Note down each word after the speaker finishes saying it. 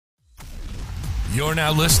You're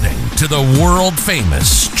now listening to the world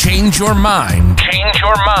famous Change Your Mind, Change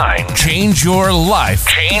Your Life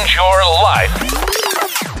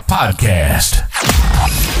podcast.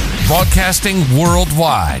 Broadcasting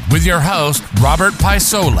worldwide with your host, Robert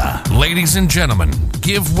Paisola. Ladies and gentlemen,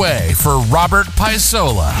 give way for Robert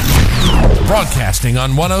Paisola. Broadcasting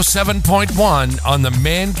on 107.1 on the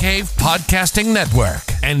Man Cave Podcasting Network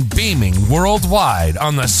and beaming worldwide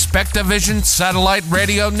on the Spectavision Satellite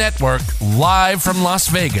Radio Network live from Las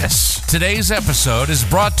Vegas. Today's episode is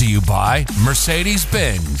brought to you by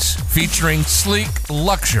Mercedes-Benz, featuring sleek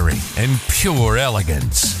luxury and pure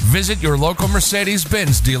elegance. Visit your local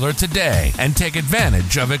Mercedes-Benz dealer today and take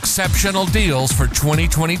advantage of exceptional deals for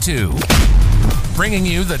 2022. Bringing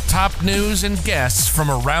you the top news and guests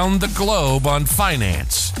from around the globe on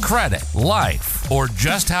finance, credit, life, or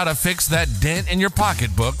just how to fix that dent in your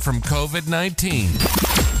pocketbook from COVID-19.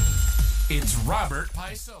 It's Robert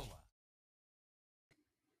Paisola.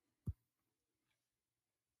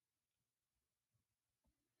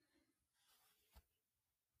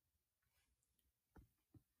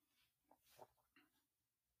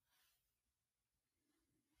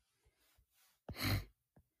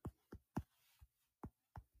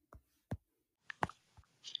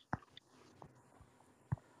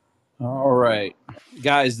 All right,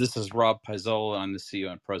 guys, this is Rob Paisola. I'm the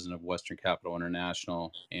CEO and president of Western Capital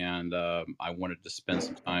International, and I wanted to spend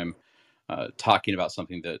some time talking about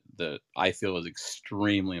something that I feel is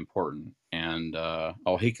extremely important. And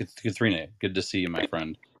hey, Katrina, good to see you, my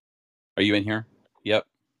friend. Are you in here? Yep.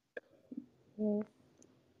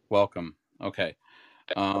 Welcome. Okay.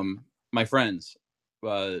 My friends,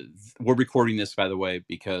 we're recording this, by the way,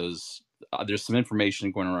 because there's some information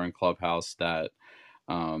going around Clubhouse that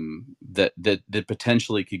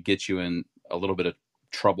potentially could get you in a little bit of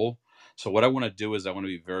trouble. So what I want to do is I want to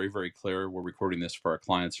be very, very clear. We're recording this for our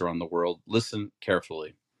clients around the world. Listen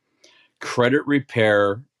carefully. Credit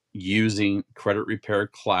repair using Credit Repair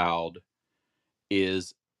Cloud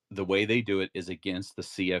is the way they do it is against the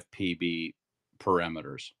CFPB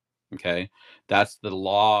parameters. Okay, that's the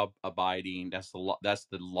law abiding. That's the law. That's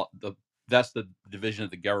the division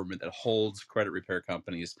of the government that holds credit repair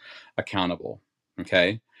companies accountable.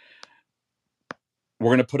 Okay, we're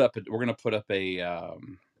going to put up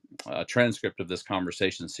a transcript of this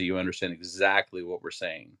conversation so you understand exactly what we're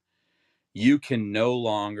saying. You can no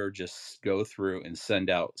longer just go through and send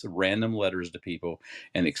out random letters to people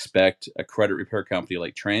and expect a credit repair company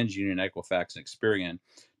like TransUnion, Equifax, and Experian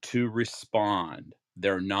to respond.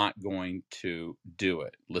 They're not going to do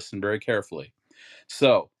it. Listen very carefully.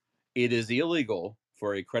 So it is illegal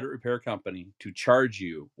for a credit repair company to charge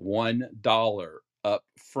you $1 up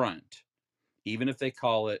front, even if they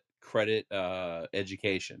call it credit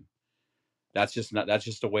education. That's just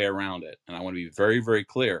a way around it. And I want to be very, very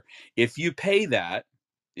clear. If you pay that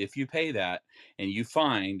and you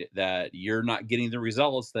find that you're not getting the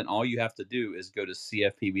results, then all you have to do is go to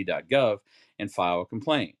cfpb.gov and file a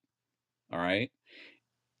complaint. All right.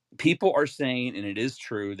 People are saying, and it is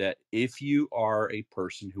true, that if you are a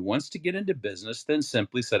person who wants to get into business, then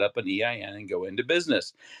simply set up an EIN and go into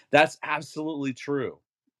business. That's absolutely true.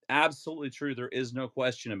 Absolutely true. There is no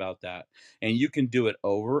question about that. And you can do it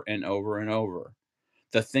over and over and over.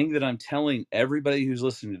 The thing that I'm telling everybody who's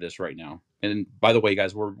listening to this right now, and by the way,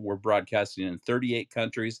 guys, we're broadcasting in 38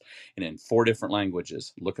 countries and in 4 different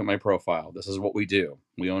languages. Look at my profile. This is what we do.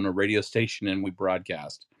 We own a radio station and we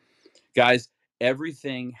broadcast. Guys,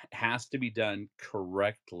 everything has to be done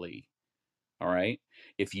correctly. All right.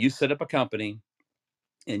 If you set up a company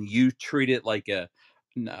and you treat it like a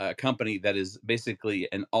company that is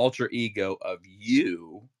basically an alter ego of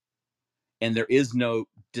you, and there is no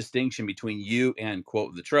distinction between you and,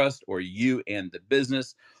 quote, the trust, or you and the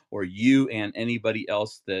business, or you and anybody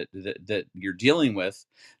else that you're dealing with,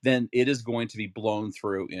 then it is going to be blown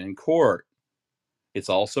through in court. It's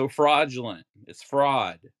also fraudulent. It's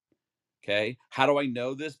fraud. Okay. How do I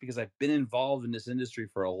know this? Because I've been involved in this industry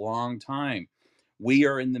for a long time. We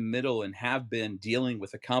are in the middle and have been dealing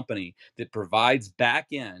with a company that provides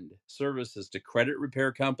back-end services to credit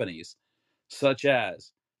repair companies, such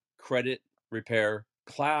as Credit Repair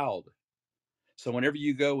Cloud. So whenever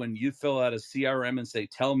you go and you fill out a CRM and say,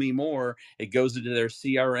 tell me more, it goes into their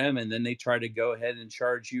CRM, and then they try to go ahead and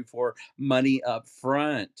charge you for money up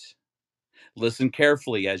front. Listen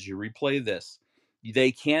carefully as you replay this.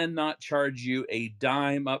 They cannot charge you a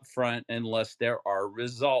dime up front unless there are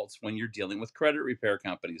results when you're dealing with credit repair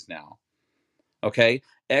companies now. Okay?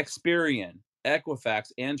 Experian,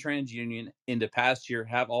 Equifax, and TransUnion in the past year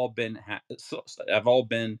have all been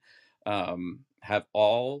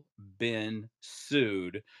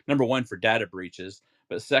sued. Number one, for data breaches,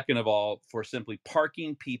 but second of all, for simply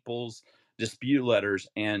parking people's dispute letters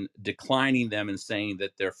and declining them and saying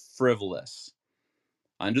that they're frivolous.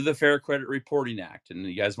 Under the Fair Credit Reporting Act, and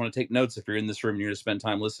you guys want to take notes if you're in this room and you're going to spend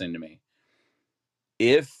time listening to me.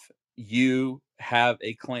 If you have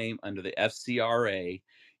a claim under the FCRA,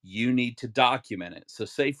 you need to document it. So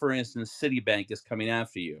say, for instance, Citibank is coming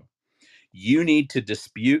after you. You need to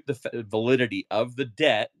dispute the validity of the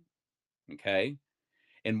debt, okay?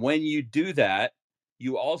 And when you do that,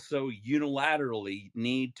 you also unilaterally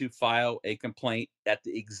need to file a complaint at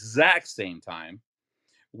the exact same time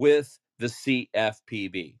with the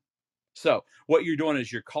CFPB. So what you're doing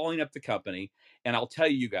is you're calling up the company, and I'll tell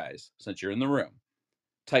you guys, since you're in the room,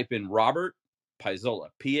 type in Robert Paisola,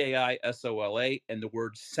 Paisola, and the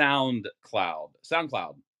word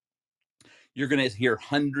SoundCloud. You're going to hear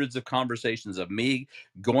hundreds of conversations of me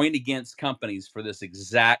going against companies for this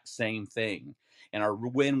exact same thing. And our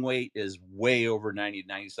win rate is way over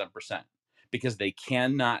 97% because they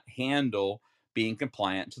cannot handle being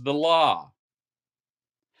compliant to the law.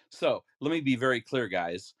 So let me be very clear,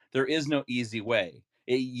 guys. There is no easy way.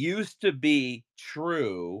 It used to be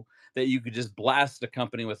true that you could just blast a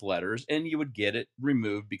company with letters and you would get it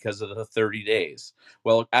removed because of the 30 days.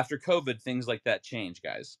 Well, after COVID, things like that changed,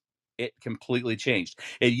 guys. It completely changed.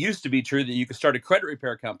 It used to be true that you could start a credit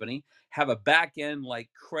repair company, have a back end like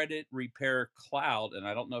Credit Repair Cloud, and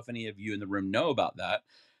I don't know if any of you in the room know about that.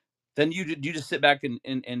 Then you just sit back and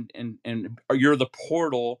or you're the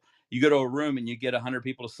portal. You go to a room and you get 100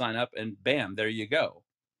 people to sign up, and bam, there you go.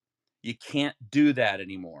 You can't do that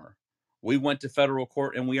anymore. We went to federal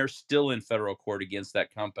court, and we are still in federal court against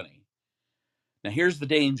that company. Now, here's the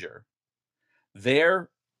danger. Their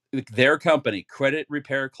company, Credit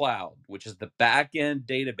Repair Cloud, which is the back-end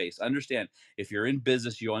database. Understand, if you're in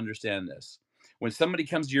business, you'll understand this. When somebody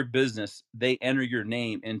comes to your business, they enter your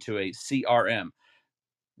name into a CRM,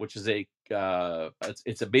 which is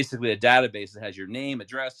it's basically a database that has your name,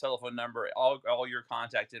 address, telephone number, all your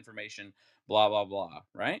contact information, blah, blah, blah,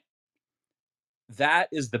 right? That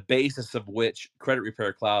is the basis of which Credit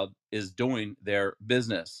Repair Cloud is doing their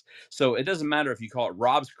business. So it doesn't matter if you call it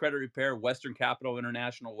Rob's Credit Repair, Western Capital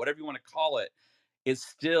International, whatever you want to call it. It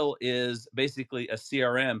still is basically a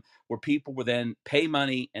CRM where people will then pay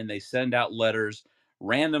money and they send out letters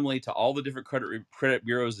randomly to all the different credit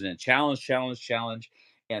bureaus and then challenge.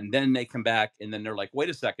 And then they come back and then they're like, wait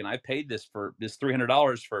a second, I paid this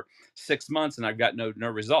 $300 for 6 months and I've got no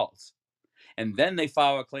results. And then they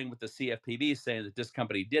file a claim with the CFPB saying that this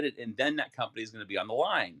company did it, and then that company is going to be on the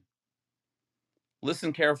line.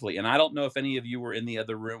 Listen carefully, and I don't know if any of you were in the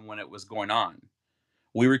other room when it was going on.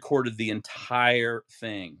 We recorded the entire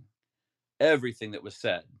thing, everything that was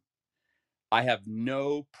said. I have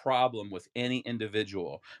no problem with any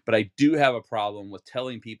individual, but I do have a problem with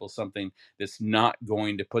telling people something that's not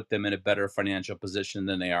going to put them in a better financial position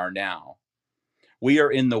than they are now. We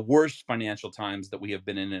are in the worst financial times that we have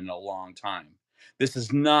been in a long time. This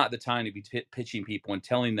is not the time to be pitching people and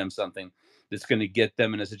telling them something that's going to get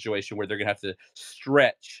them in a situation where they're going to have to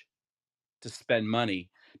stretch to spend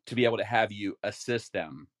money to be able to have you assist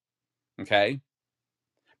them. Okay?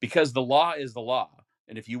 Because the law is the law.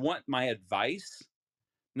 And if you want my advice,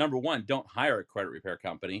 number one, don't hire a credit repair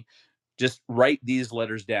company. Just write these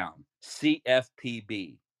letters down.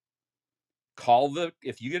 CFPB.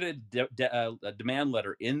 If you get a demand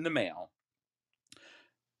letter in the mail,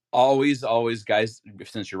 always, guys,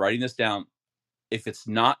 since you're writing this down, if it's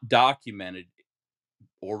not documented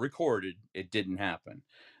or recorded, it didn't happen.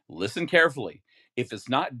 Listen carefully. If it's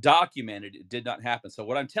not documented, it did not happen. So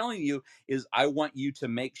what I'm telling you is I want you to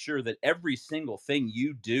make sure that every single thing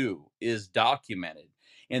you do is documented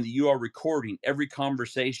and that you are recording every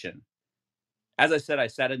conversation. As I said, I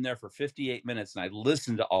sat in there for 58 minutes and I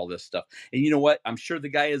listened to all this stuff. And you know what? I'm sure the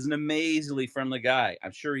guy is an amazingly friendly guy.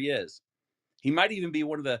 I'm sure he is. He might even be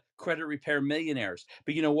one of the credit repair millionaires.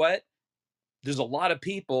 But you know what? There's a lot of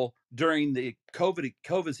people during the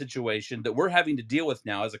COVID situation that we're having to deal with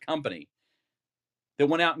now as a company that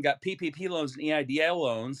went out and got PPP loans and EIDL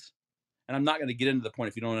loans. And I'm not going to get into the point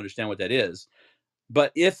if you don't understand what that is.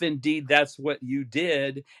 But if indeed that's what you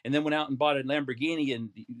did, and then went out and bought a Lamborghini and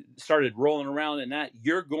started rolling around in that,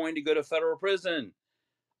 you're going to go to federal prison.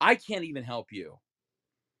 I can't even help you.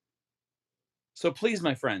 So please,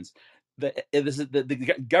 my friends,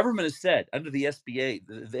 the government has said under the SBA,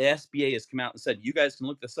 the SBA has come out and said, you guys can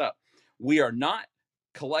look this up. We are not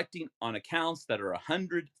collecting on accounts that are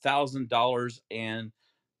 $100,000 and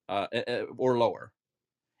or lower.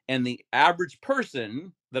 And the average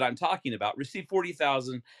person that I'm talking about received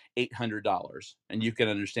 $40,800, and you can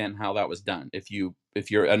understand how that was done if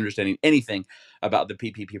you're understanding anything about the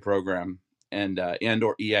PPP program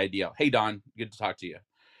or EIDL. Hey, Don, good to talk to you.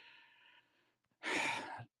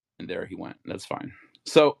 And there he went. That's fine.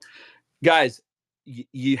 So, guys,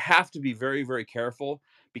 you have to be very, very careful,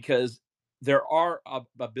 because there are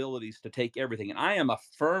abilities to take everything. And I am a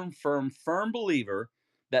firm believer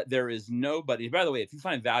that there is nobody. By the way, if you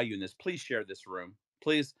find value in this, please share this room.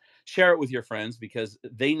 Please share it with your friends, because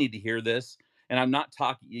they need to hear this. And I'm not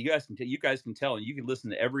talking. You guys can tell, and you can listen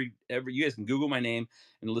to every. You guys can Google my name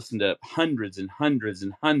and listen to hundreds and hundreds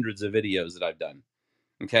and hundreds of videos that I've done.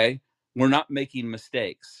 Okay, we're not making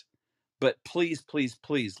mistakes, but please, please,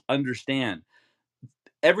 please understand.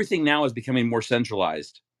 Everything now is becoming more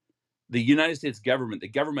centralized. The United States government, the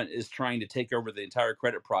government is trying to take over the entire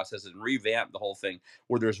credit process and revamp the whole thing,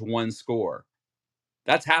 where there's one score.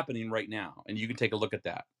 That's happening right now, and you can take a look at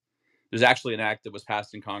that. There's actually an act that was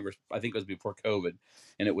passed in Congress. I think it was before COVID,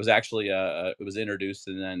 and it was actually it was introduced,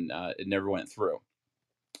 and then it never went through.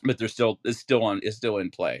 But it's still in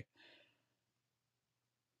play.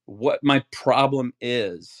 What my problem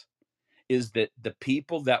is that the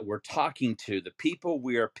people that we're talking to, the people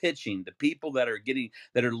we are pitching, the people that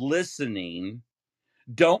are listening,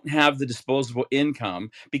 don't have the disposable income,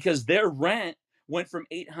 because their rent went from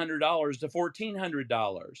 $800 to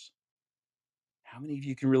 $1,400. How many of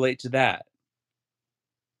you can relate to that?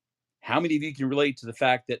 How many of you can relate to the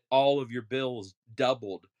fact that all of your bills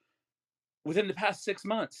doubled within the past 6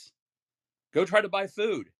 months? Go try to buy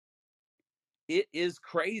food. It is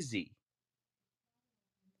crazy.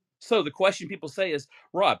 So the question people say is,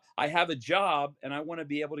 Rob, I have a job and I want to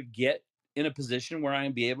be able to get in a position where I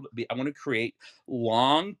want to create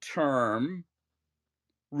long-term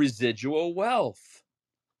residual wealth.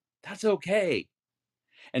 That's okay.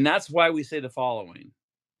 And that's why we say the following: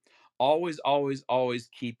 always, always, always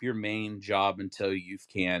keep your main job until you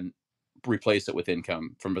can replace it with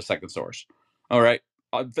income from a second source. All right.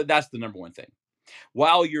 But that's the number one thing.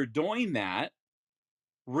 While you're doing that,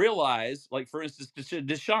 realize, like, for instance,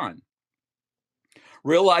 Deshaun,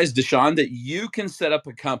 that you can set up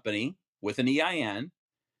a company with an EIN,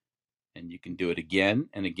 and you can do it again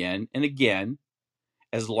and again and again,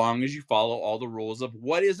 as long as you follow all the rules of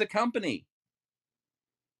what is a company.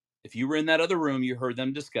 If you were in that other room, you heard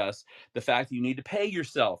them discuss the fact that you need to pay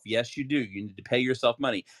yourself. Yes, you do. You need to pay yourself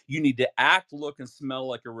money. You need to act, look, and smell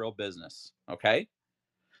like a real business. Okay?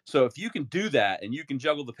 So if you can do that, and you can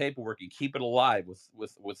juggle the paperwork and keep it alive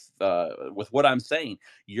with what I'm saying,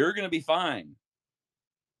 you're going to be fine.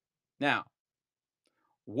 Now,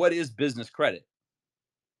 what is business credit?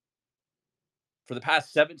 For the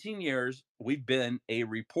past 17 years, we've been a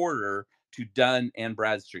reporter to Dun &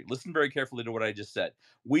 Bradstreet. Listen very carefully to what I just said.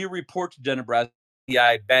 We report to Dun & Bradstreet,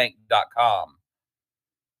 bank.com.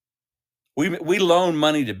 We loan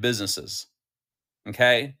money to businesses,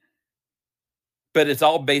 okay? But it's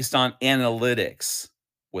all based on analytics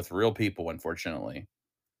with real people, unfortunately.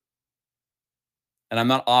 And I'm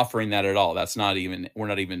not offering that at all. Don't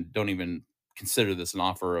even consider this an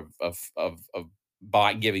offer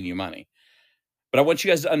of giving you money. But I want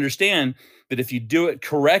you guys to understand that if you do it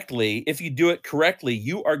correctly,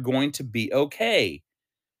 you are going to be okay.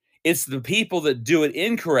 It's the people that do it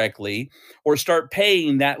incorrectly, or start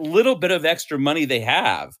paying that little bit of extra money they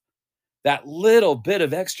have.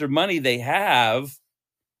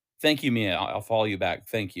 Thank you, Mia. I'll follow you back.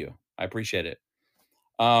 Thank you. I appreciate it.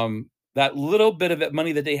 That little bit of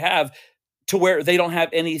money that they have, to where they don't have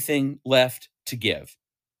anything left to give.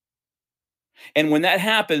 And when that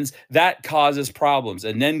happens, that causes problems.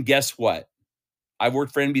 And then guess what? I've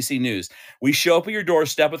worked for NBC News. We show up at your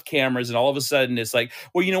doorstep with cameras, and all of a sudden it's like,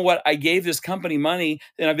 well, you know what? I gave this company money,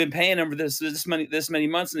 and I've been paying them for this many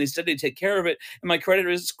months, and they said they'd take care of it, and my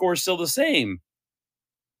credit score is still the same.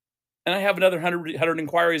 And I have another 100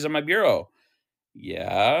 inquiries on my bureau.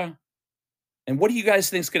 Yeah. And what do you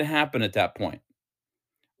guys think is going to happen at that point?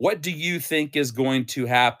 What do you think is going to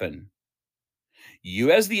happen?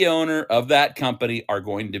 You, as the owner of that company, are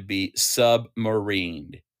going to be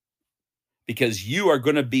submarined, because you are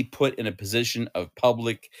going to be put in a position of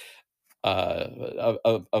public, of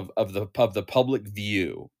the public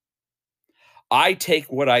view. I take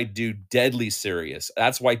what I do deadly serious.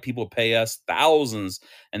 That's why people pay us thousands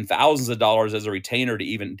and thousands of dollars as a retainer to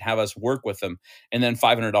even have us work with them, and then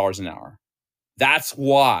 $500 an hour. That's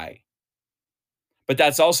why. But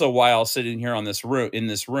that's also why I'll sit in this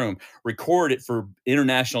room, record it for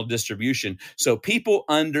international distribution, so people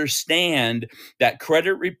understand that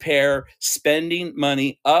credit repair, spending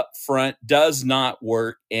money up front, does not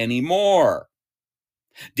work anymore.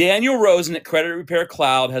 Daniel Rosen at Credit Repair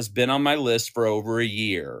Cloud has been on my list for over a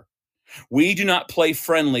year. We do not play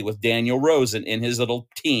friendly with Daniel Rosen and his little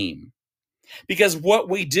team. Because what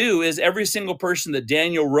we do is every single person that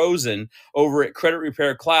Daniel Rosen over at Credit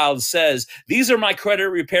Repair Cloud says, these are my credit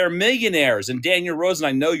repair millionaires. And Daniel Rosen,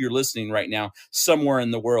 I know you're listening right now somewhere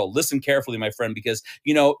in the world. Listen carefully, my friend, because,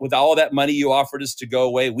 with all that money you offered us to go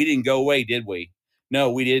away, we didn't go away, did we?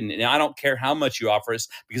 No, we didn't. And I don't care how much you offer us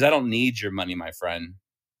because I don't need your money, my friend.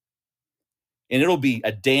 And it'll be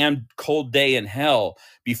a damn cold day in hell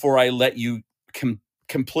before I let you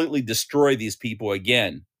completely destroy these people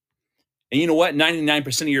again. And you know what?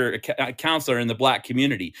 99% of your accounts are in the Black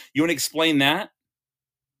community. You want to explain that?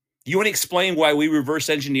 You want to explain why we reverse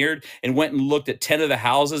engineered and went and looked at 10 of the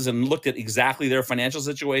houses and looked at exactly their financial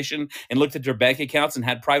situation and looked at their bank accounts and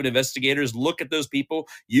had private investigators look at those people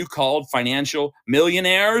you called financial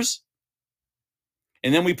millionaires?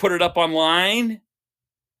 And then we put it up online?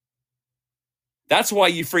 That's why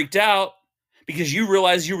you freaked out, because you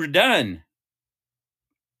realized you were done.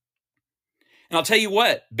 And I'll tell you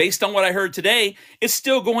what, based on what I heard today, it's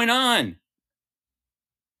still going on.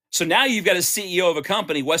 So now you've got a CEO of a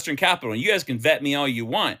company, Western Capital, and you guys can vet me all you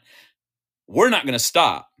want. We're not going to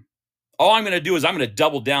stop. All I'm going to do is I'm going to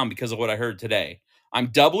double down because of what I heard today. I'm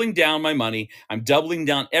doubling down my money. I'm doubling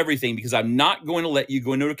down everything because I'm not going to let you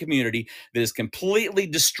go into a community that is completely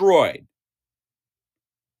destroyed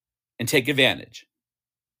and take advantage.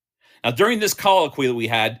 Now, during this colloquy that we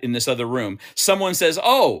had in this other room, someone says,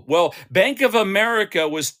 oh, well, Bank of America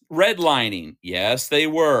was redlining. Yes, they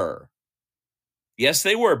were. Yes,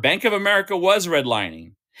 they were. Bank of America was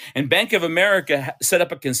redlining. And Bank of America set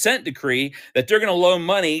up a consent decree that they're going to loan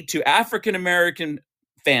money to African-American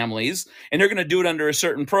families, and they're going to do it under a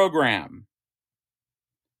certain program.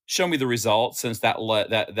 Show me the results since that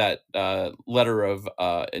letter of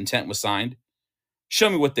intent was signed. Show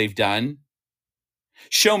me what they've done.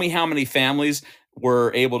 Show me how many families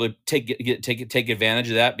were able to take advantage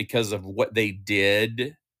of that because of what they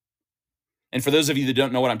did. And for those of you that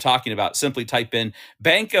don't know what I'm talking about, simply type in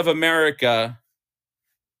Bank of America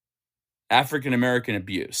African American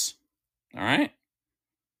abuse. All right?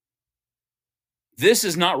 This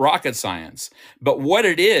is not rocket science, but what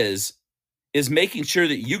it is making sure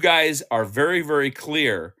that you guys are very, very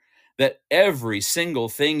clear that every single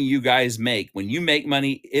thing you guys make, when you make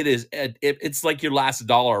money, it's like your last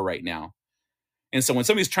dollar right now. And so when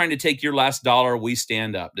somebody's trying to take your last dollar, we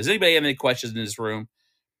stand up. Does anybody have any questions in this room?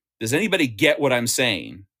 Does anybody get what I'm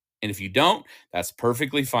saying? And if you don't, that's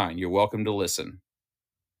perfectly fine. You're welcome to listen.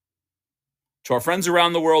 To our friends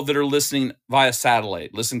around the world that are listening via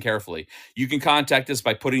satellite, listen carefully. You can contact us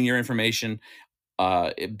by putting your information,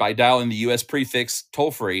 by dialing the U.S. prefix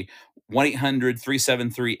toll-free,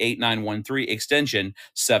 1-800-373-8913, extension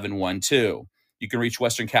 712. You can reach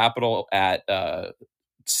Western Capital at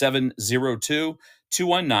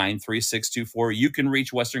 702-219-3624. You can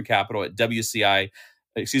reach Western Capital at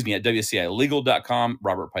WCIlegal.com,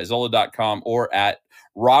 robertpaisola.com, or at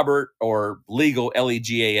Robert or legal,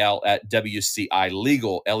 Legal, at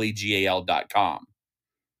WCIlegal.com.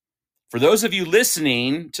 For those of you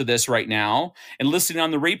listening to this right now and listening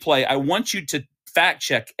on the replay, I want you to fact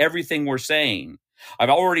check everything we're saying. I've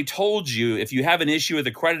already told you, if you have an issue with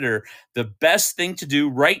a creditor, the best thing to do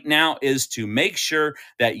right now is to make sure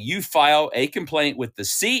that you file a complaint with the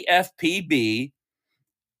CFPB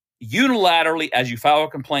unilaterally as you file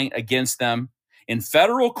a complaint against them in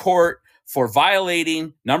federal court for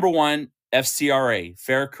violating, number one, FCRA,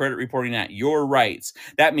 Fair Credit Reporting Act, your rights.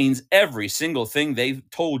 That means every single thing they've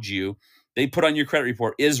told you, they put on your credit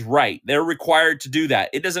report is right. They're required to do that.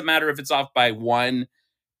 It doesn't matter if it's off by 1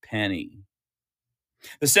 penny.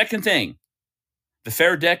 The second thing, the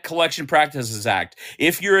Fair Debt Collection Practices Act.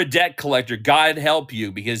 If you're a debt collector, God help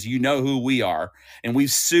you, because you know who we are. And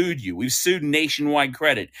we've sued you. We've sued Nationwide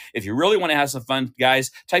Credit. If you really want to have some fun,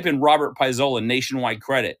 guys, type in Robert Paisola, Nationwide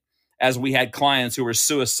Credit, as we had clients who were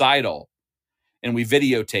suicidal and we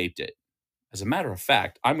videotaped it. As a matter of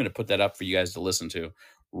fact, I'm going to put that up for you guys to listen to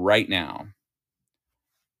right now,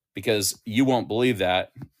 because you won't believe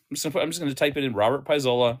that. I'm just going to type it in Robert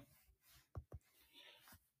Paisola,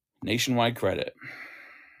 Nationwide Credit.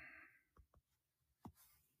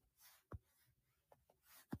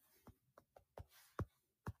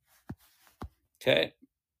 Okay,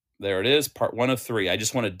 there it is, part 1 of 3. I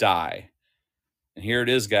just want to die. And here it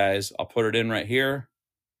is, guys. I'll put it in right here.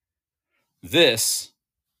 This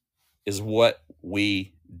is what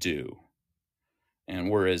we do. And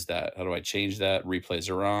where is that? How do I change that? Replays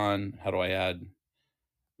are on. How do I add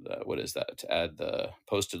what is that? To add the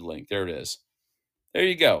posted link. There it is. There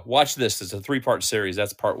you go. Watch this. It's a 3-part series.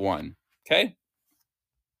 That's part 1. Okay?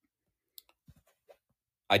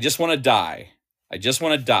 I just want to die. I just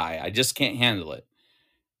want to die. I just can't handle it.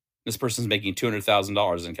 This person's making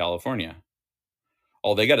 $200,000 in California.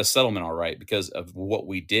 Oh, they got a settlement all right because of what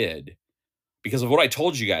we did. Because of what I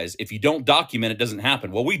told you guys, if you don't document, it doesn't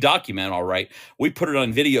happen. Well, we document all right. We put it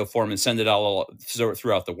on video form and send it all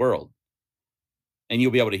throughout the world. And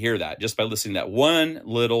you'll be able to hear that just by listening to that one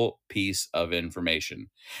little piece of information.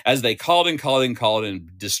 As they called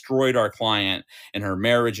and destroyed our client and her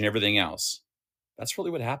marriage and everything else. That's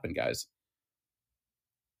really what happened, guys.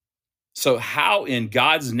 So how in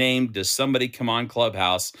God's name does somebody come on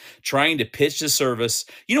Clubhouse trying to pitch the service?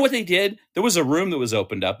 You know what they did? There was a room that was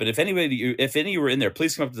opened up. And if any of you were in there,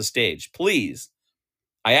 please come up to the stage. Please.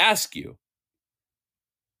 I ask you.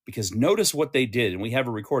 Because notice what they did. And we have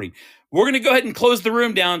a recording. We're going to go ahead and close the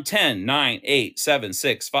room down. 10, 9, 8, 7,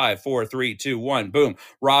 6, 5, 4, 3, 2, 1. Boom.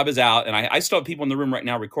 Rob is out. And I still have people in the room right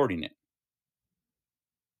now recording it.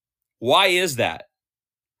 Why is that?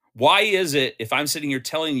 Why is it if I'm sitting here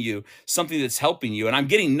telling you something that's helping you and I'm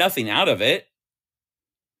getting nothing out of it,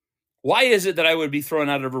 why is it that I would be thrown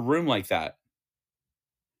out of a room like that?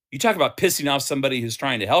 You talk about pissing off somebody who's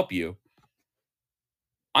trying to help you.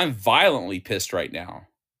 I'm violently pissed right now.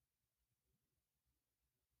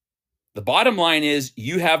 The bottom line is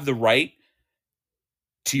you have the right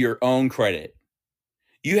to your own credit.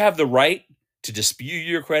 You have the right to dispute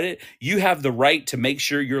your credit. You have the right to make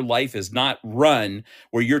sure your life is not run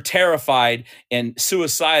where you're terrified and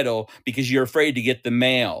suicidal because you're afraid to get the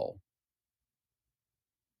mail.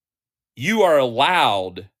 You are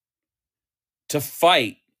allowed to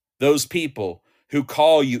fight those people who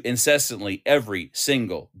call you incessantly every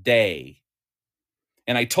single day.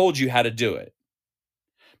 And I told you how to do it.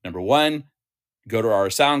 Number one, go to our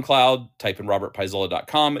SoundCloud, type in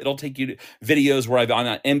robertpaisola.com. It'll take you to videos where I've been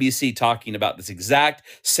on NBC talking about this exact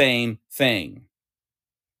same thing.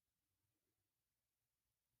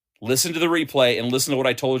 Listen to the replay and listen to what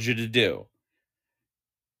I told you to do.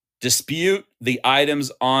 Dispute the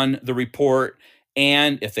items on the report.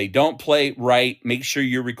 And if they don't play right, make sure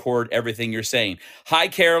you record everything you're saying. Hi,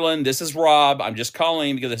 Carolyn. This is Rob. I'm just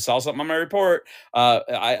calling because I saw something on my report.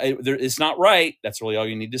 It's not right. That's really all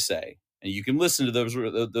you need to say. And you can listen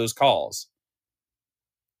to those calls.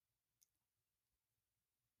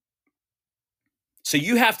 So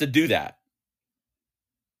you have to do that.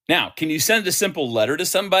 Now, can you send a simple letter to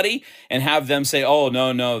somebody and have them say, oh,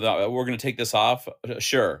 no, we're going to take this off?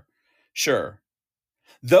 Sure.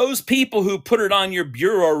 Those people who put it on your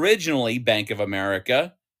bureau originally, Bank of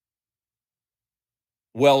America,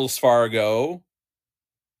 Wells Fargo,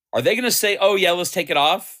 are they going to say, oh, yeah, let's take it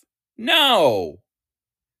off? No.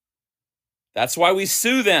 That's why we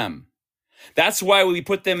sue them. That's why we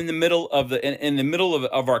put them in the middle of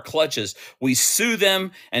of our clutches. We sue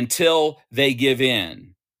them until they give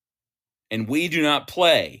in. And we do not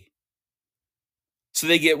play. So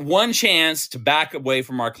they get one chance to back away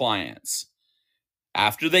from our clients.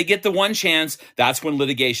 After they get the one chance, that's when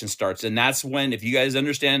litigation starts. And that's when, if you guys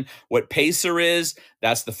understand what PACER is,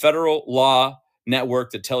 that's the federal law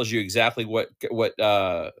network that tells you exactly what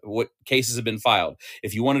cases have been filed.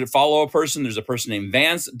 If you wanted to follow a person, there's a person named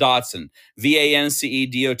Vance Dotson,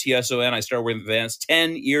 VanceDotson. I started with Vance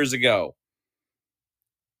 10 years ago.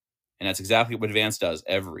 And that's exactly what Vance does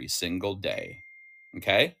every single day.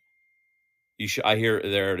 Okay? I hear,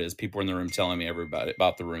 there it is. People are in the room telling me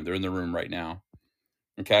about the room. They're in the room right now.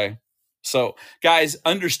 Okay? So, guys,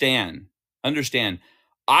 understand.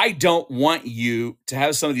 I don't want you to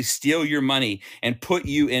have somebody steal your money and put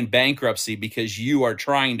you in bankruptcy because you are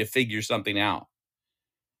trying to figure something out.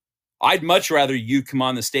 I'd much rather you come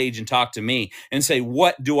on the stage and talk to me and say,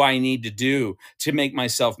 what do I need to do to make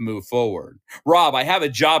myself move forward? Rob, I have a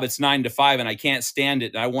job. It's 9 to 5 and I can't stand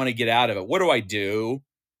it and I want to get out of it. What do I do?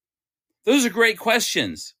 Those are great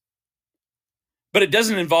questions. But it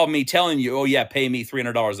doesn't involve me telling you, oh yeah, pay me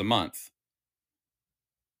 $300 a month.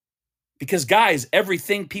 Because guys,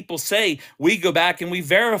 everything people say, we go back and we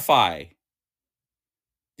verify.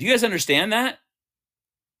 Do you guys understand that?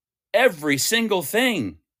 Every single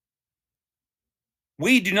thing.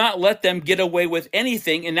 We do not let them get away with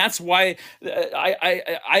anything, and that's why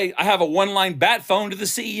I have a one-line bat phone to the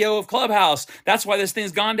CEO of Clubhouse. That's why this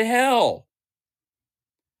thing's gone to hell.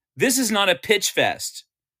 This is not a pitch fest.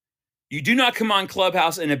 You do not come on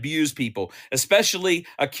Clubhouse and abuse people, especially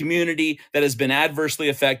a community that has been adversely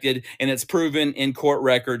affected, and it's proven in court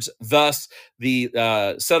records, thus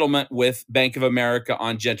the settlement with Bank of America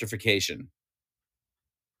on gentrification.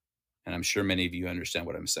 And I'm sure many of you understand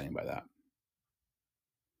what I'm saying by that.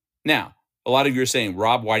 Now, a lot of you are saying,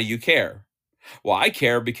 Rob, why do you care? Well, I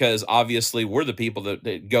care because obviously we're the people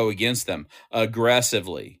that go against them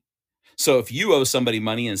aggressively. So if you owe somebody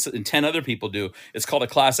money and 10 other people do, it's called a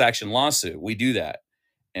class action lawsuit. We do that.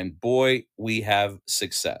 And boy, we have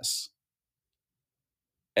success.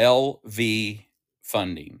 LV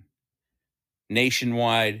Funding,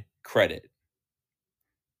 Nationwide Credit.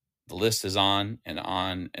 The list is on and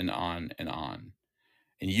on and on and on.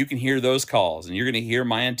 And you can hear those calls, and you're going to hear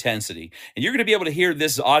my intensity, and you're going to be able to hear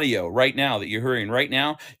this audio right now that you're hearing right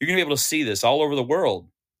now. You're going to be able to see this all over the world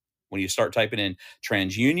when you start typing in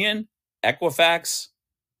TransUnion, Equifax,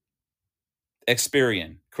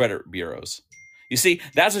 Experian credit bureaus. You see,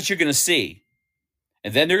 that's what you're going to see.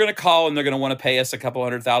 And then they're going to call, and they're going to want to pay us a couple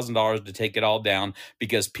 $100,000 to take it all down,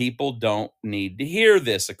 because people don't need to hear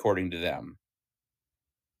this, according to them.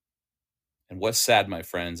 And what's sad, my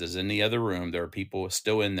friends, is in the other room, there are people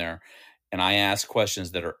still in there, and I ask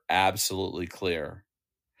questions that are absolutely clear.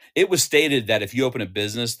 It was stated that if you open a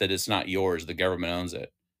business, that it's not yours, the government owns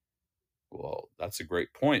it. Well, that's a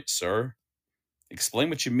great point, sir. Explain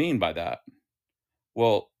what you mean by that.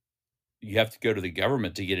 Well, you have to go to the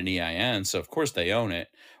government to get an EIN, so of course they own it.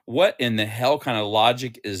 What in the hell kind of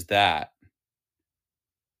logic is that?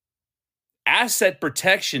 Asset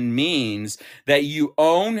protection means that you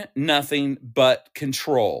own nothing but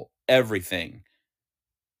control everything.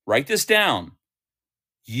 Write this down.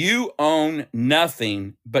 You own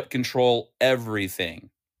nothing but control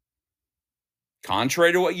everything.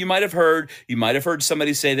 Contrary to what you might have heard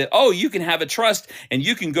somebody say that, oh, you can have a trust and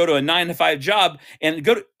you can go to a 9-to-5 job and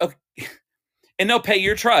and they'll pay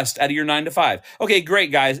your trust out of your 9-to-5. Okay,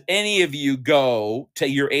 great, guys. Any of you go to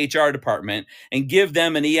your HR department and give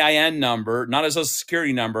them an EIN number, not a social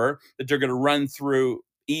security number, that they're going to run through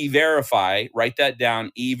E-Verify. Write that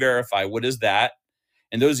down, E-Verify. What is that?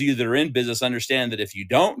 And those of you that are in business understand that if you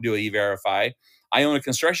don't do E-Verify, I own a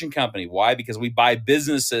construction company. Why? Because we buy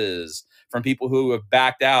businesses from people who have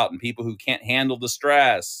backed out and people who can't handle the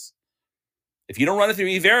stress. If you don't run it through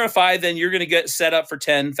E-Verify, then you're going to get set up for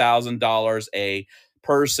 $10,000 a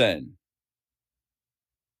person.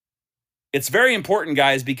 It's very important,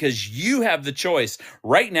 guys, because you have the choice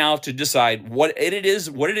right now to decide what it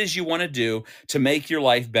is you want to do to make your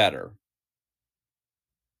life better.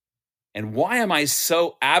 And why am I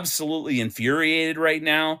so absolutely infuriated right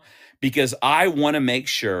now? Because I want to make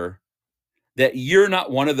sure that you're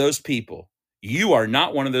not one of those people. You are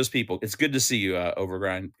not one of those people. It's good to see you,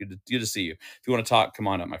 Overgrind. Good to see you. If you want to talk, come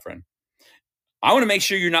on up, my friend. I want to make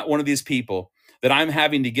sure you're not one of these people that I'm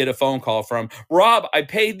having to get a phone call from. Rob, I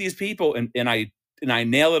paid these people, and I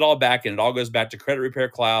nail it all back, and it all goes back to Credit Repair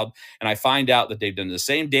Cloud, and I find out that they've done the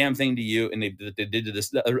same damn thing to you, and they did to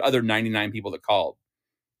this other 99 people that called.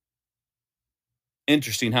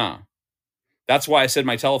 Interesting, huh? That's why I said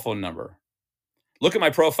my telephone number. Look at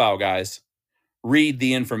my profile, guys. Read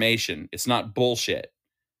the information. It's not bullshit.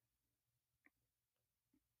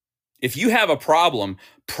 If you have a problem,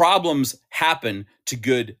 problems happen to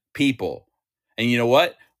good people. And you know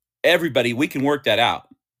what? Everybody, we can work that out.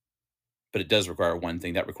 But it does require one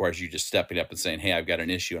thing. That requires you just stepping up and saying, hey, I've got an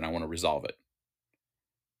issue and I want to resolve it.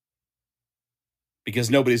 Because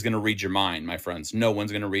nobody's going to read your mind, my friends. No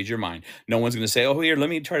one's going to read your mind. No one's going to say, oh, here, let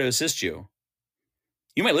me try to assist you.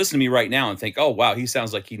 You might listen to me right now and think, oh, wow, he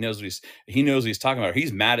sounds like he knows what he's talking about.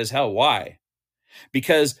 He's mad as hell. Why?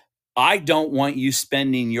 Because I don't want you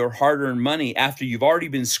spending your hard-earned money after you've already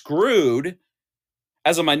been screwed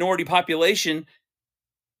as a minority population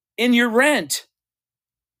in your rent.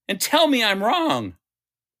 And tell me I'm wrong.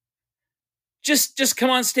 Just come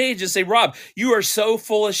on stage and say, Rob, you are so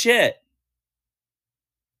full of shit.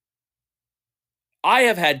 I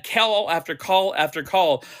have had call after call after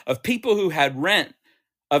call of people who had rent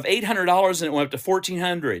of $800 and it went up to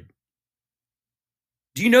 $1,400.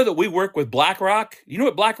 Do you know that we work with BlackRock? You know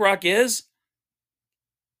what BlackRock is?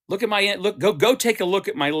 Go take a look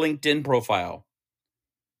at my LinkedIn profile.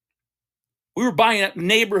 We were buying up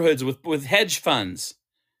neighborhoods with hedge funds.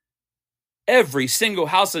 Every single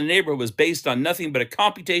house in the neighborhood was based on nothing but a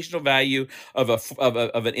computational value of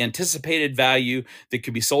an anticipated value that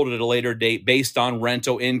could be sold at a later date based on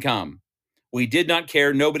rental income. We did not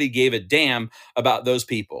care. Nobody gave a damn about those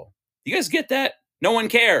people. You guys get that? No one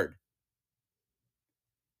cared.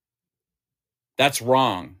 That's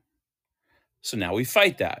wrong. So now we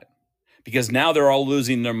fight that because now they're all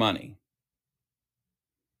losing their money.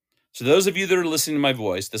 So those of you that are listening to my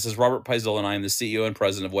voice, this is Robert Paisola, and I am the CEO and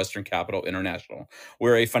president of Western Capital International.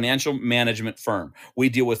 We're a financial management firm. We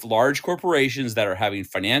deal with large corporations that are having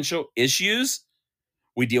financial issues.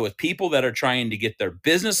 We deal with people that are trying to get their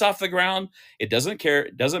business off the ground. It doesn't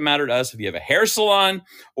matter to us if you have a hair salon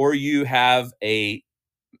or you have a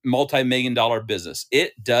multi-million-dollar business.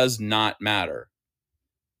 It does not matter.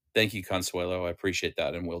 Thank you, Consuelo. I appreciate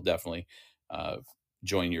that, and we'll definitely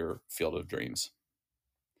join your field of dreams.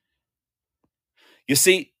 You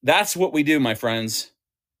see, that's what we do, my friends.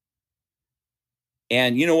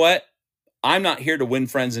 And you know what? I'm not here to win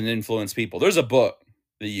friends and influence people. There's a book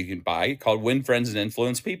that you can buy called Win Friends and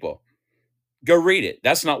Influence People. Go read it.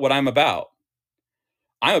 That's not what I'm about.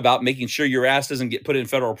 I'm about making sure your ass doesn't get put in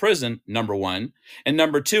federal prison, number one. And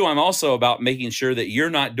number two, I'm also about making sure that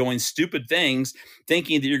you're not doing stupid things,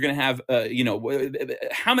 thinking that you're going to have,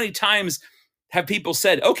 how many times have people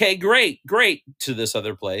said, okay, great, to this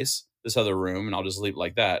other place, this other room, and I'll just leave it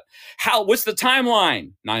like that. What's the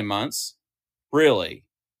timeline? 9 months? Really?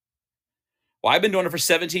 Well, I've been doing it for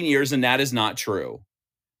 17 years, and that is not true.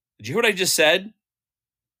 Did you hear what I just said?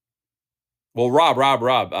 Well, Rob,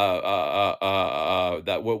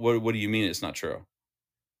 that what do you mean it's not true?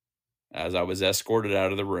 As I was escorted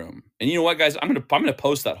out of the room. And you know what, guys? I'm gonna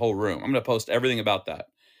post that whole room. I'm gonna post everything about that.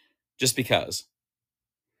 Just because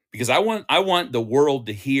I want the world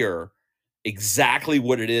to hear exactly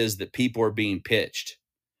what it is that people are being pitched.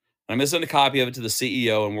 I'm gonna send a copy of it to the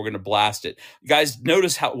CEO, and we're gonna blast it. Guys,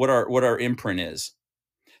 notice what our imprint is.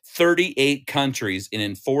 38 countries and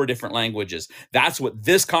in 4 different languages. That's what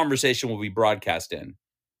this conversation will be broadcast in.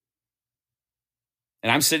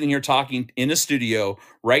 And I'm sitting here talking in a studio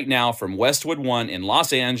right now from Westwood One in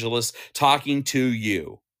Los Angeles, talking to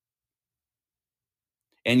you.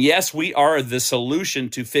 And yes, we are the solution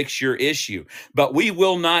to fix your issue, but we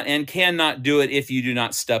will not and cannot do it if you do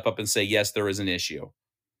not step up and say, yes, there is an issue.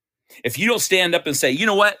 If you don't stand up and say, you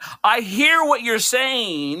know what, I hear what you're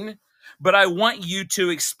saying, but I want you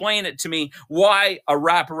to explain it to me why a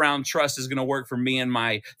wraparound trust is going to work for me and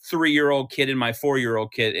my 3-year-old kid and my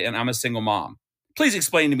 4-year-old kid, and I'm a single mom. Please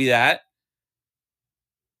explain to me that.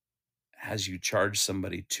 As you charge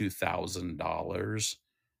somebody $2,000,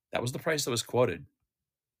 that was the price that was quoted.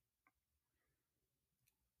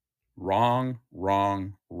 Wrong.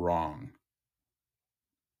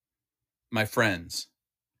 My friends,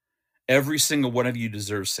 every single one of you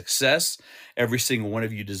deserves success. Every single one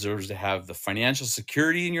of you deserves to have the financial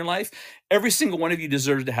security in your life. Every single one of you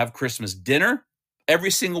deserves to have Christmas dinner.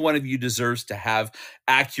 Every single one of you deserves to have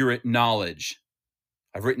accurate knowledge.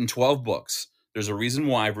 I've written 12 books. There's a reason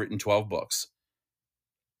why I've written 12 books.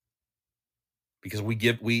 Because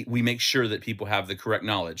we make sure that people have the correct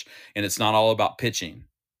knowledge, and it's not all about pitching.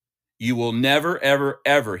 You will never, ever,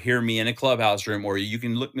 ever hear me in a clubhouse room, or you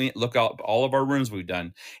can look out all of our rooms we've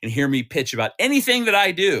done and hear me pitch about anything that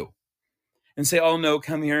I do and say, oh no,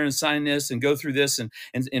 come here and sign this and go through this and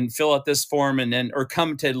fill out this form, and then, or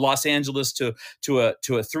come to Los Angeles to a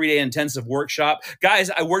 3-day intensive workshop. Guys,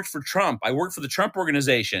 I worked for Trump. I worked for the Trump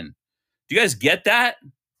organization. Do you guys get that?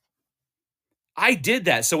 I did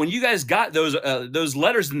that. So when you guys got those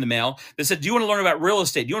letters in the mail that said, do you want to learn about real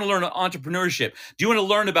estate? Do you want to learn about entrepreneurship? Do you want to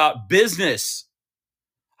learn about business?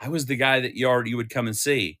 I was the guy that you would come and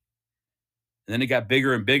see. And then it got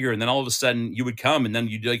bigger and bigger. And then all of a sudden you would come, and then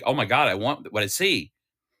you'd be like, oh my God, I want what I see.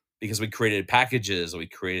 Because we created packages, we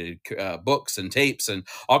created books and tapes and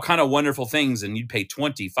all kind of wonderful things. And you'd pay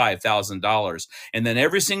 $25,000. And then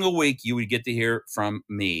every single week you would get to hear from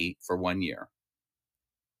me for 1 year.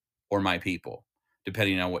 Or my people,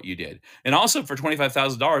 depending on what you did. And also for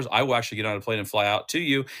 $25,000, I will actually get on a plane and fly out to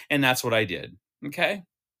you. And that's what I did. Okay.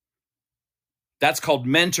 That's called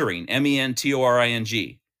mentoring,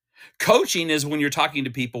 mentoring. Coaching is when you're talking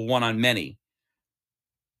to people one-on-many.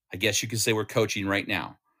 I guess you could say we're coaching right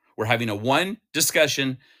now. We're having a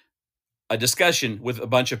discussion with a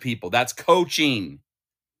bunch of people. That's coaching.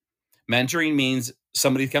 Mentoring means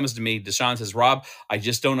somebody comes to me, Deshaun says, Rob, I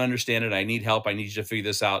just don't understand it. I need help. I need you to figure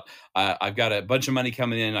this out. I've got a bunch of money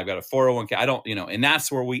coming in. I've got a 401k. I don't, and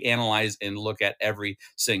that's where we analyze and look at every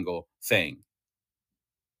single thing.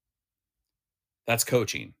 That's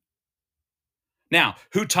coaching. Now,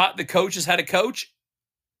 who taught the coaches how to coach?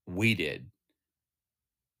 We did.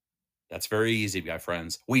 That's very easy, my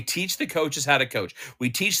friends. We teach the coaches how to coach. We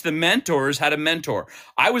teach the mentors how to mentor.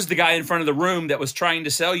 I was the guy in front of the room that was trying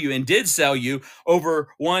to sell you and did sell you over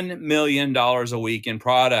 $1 million a week in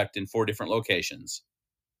product in 4 different locations.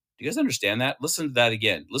 Do you guys understand that? Listen to that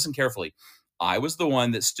again. Listen carefully. I was the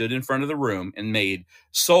one that stood in front of the room and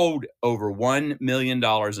sold over $1 million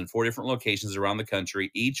in 4 different locations around the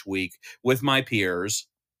country each week with my peers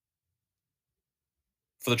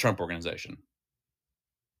for the Trump organization.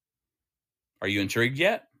 Are you intrigued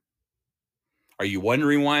yet? Are you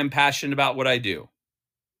wondering why I'm passionate about what I do?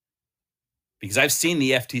 Because I've seen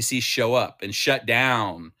the FTC show up and shut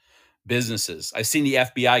down businesses. I've seen the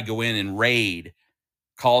FBI go in and raid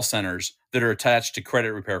call centers that are attached to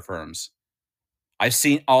credit repair firms. I've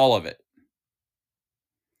seen all of it.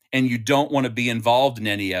 And you don't want to be involved in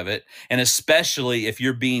any of it. And especially if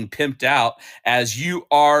you're being pimped out as you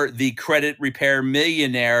are the credit repair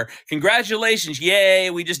millionaire. Congratulations.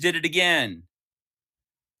 Yay, we just did it again.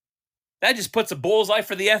 That just puts a bullseye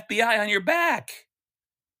for the FBI on your back.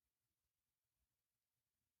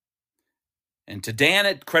 And to Dan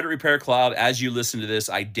at Credit Repair Cloud, as you listen to this,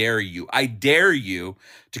 I dare you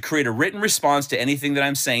to create a written response to anything that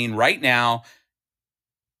I'm saying right now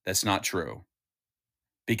that's not true.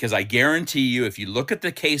 Because I guarantee you, if you look at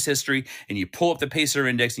the case history and you pull up the Pacer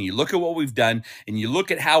Index and you look at what we've done and you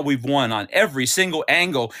look at how we've won on every single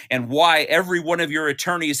angle and why every one of your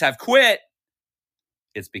attorneys have quit,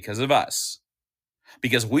 it's because of us.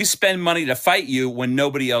 Because we spend money to fight you when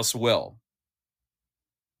nobody else will.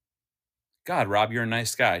 God, Rob, you're a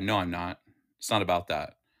nice guy. No, I'm not. It's not about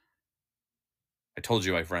that. I told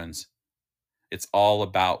you, my friends. It's all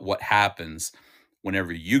about what happens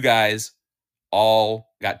whenever you guys all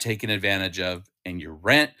got taken advantage of and your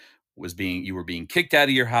rent you were being kicked out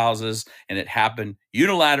of your houses, and it happened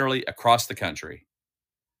unilaterally across the country.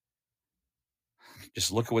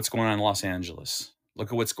 Just look at what's going on in Los Angeles.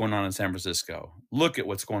 Look at what's going on in San Francisco. Look at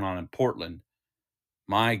what's going on in Portland.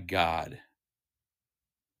 My God.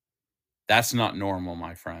 That's not normal,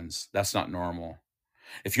 my friends. That's not normal.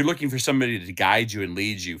 If you're looking for somebody to guide you and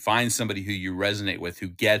lead you, find somebody who you resonate with, who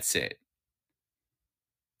gets it.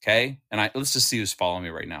 Okay? And let's just see who's following me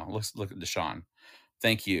right now. Let's look at Deshaun.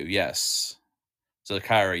 Thank you. Yes.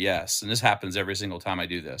 Zakira, yes. And this happens every single time I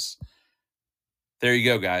do this. There you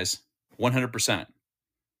go, guys. 100%.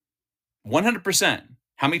 100%.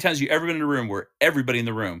 How many times have you ever been in a room where everybody in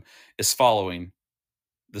the room is following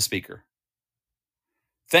the speaker?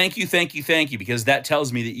 Thank you, thank you, thank you, because that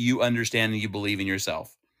tells me that you understand and you believe in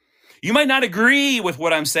yourself. You might not agree with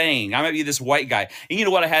what I'm saying. I might be this white guy. And you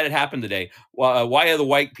know what? I had it happen today. Why are the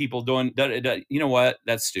white people doing... You know what?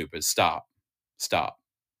 That's stupid. Stop.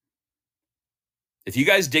 If you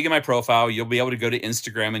guys dig in my profile, you'll be able to go to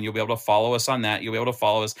Instagram and you'll be able to follow us on that. You'll be able to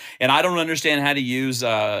follow us. And I don't understand how to use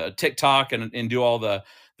TikTok and do all the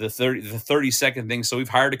 30-second things. So we've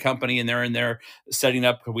hired a company and they're in there setting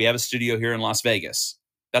up. We have a studio here in Las Vegas.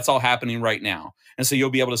 That's all happening right now. And so you'll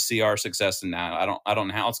be able to see our success in that. I don't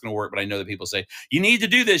know how it's going to work, but I know that people say, you need to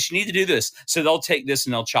do this. You need to do this. So they'll take this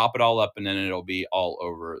and they'll chop it all up and then it'll be all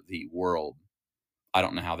over the world. I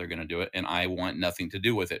don't know how they're going to do it. And I want nothing to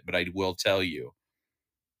do with it, but I will tell you,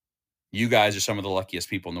 you guys are some of the luckiest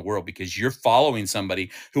people in the world because you're following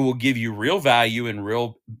somebody who will give you real value and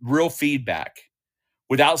real feedback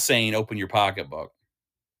without saying, open your pocketbook.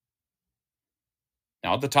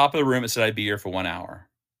 Now at the top of the room, it said I'd be here for 1 hour.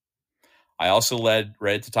 I also read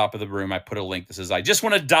at the top of the room, I put a link that says, I just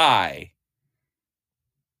want to die.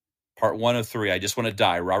 Part 1 of 3, I just want to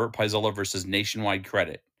die. Robert Paisola versus Nationwide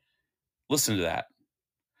Credit. Listen to that.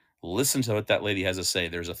 Listen to what that lady has to say.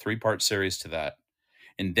 There's a 3-part series to that.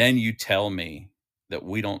 And then you tell me that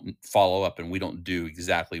we don't follow up and we don't do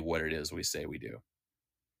exactly what it is we say we do.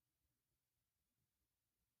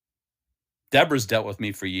 Deborah's dealt with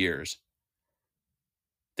me for years.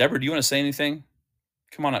 Deborah, do you want to say anything?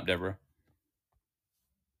 Come on up, Deborah.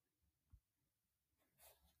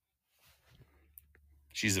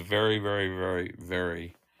 She's a very, very, very,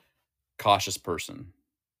 very cautious person.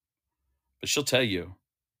 But she'll tell you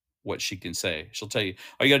what she can say. She'll tell you,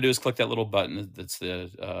 all you got to do is click that little button that's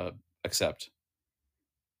the accept.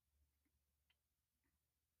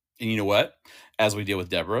 And you know what? As we deal with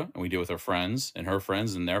Deborah and we deal with her friends and her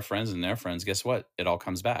friends and their friends and their friends, guess what? It all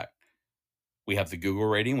comes back. We have the Google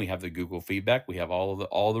rating, we have the Google feedback, we have all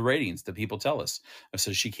the ratings that people tell us.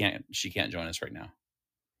 So she can't join us right now.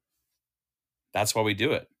 That's why we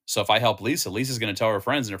do it. So if I help Lisa, Lisa's going to tell her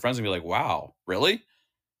friends, and her friends are going to be like, wow, really?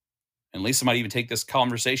 And Lisa might even take this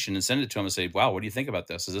conversation and send it to him and say, wow, what do you think about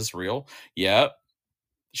this? Is this real? Yep.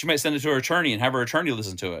 She might send it to her attorney and have her attorney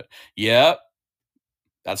listen to it. Yep.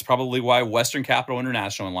 That's probably why Western Capital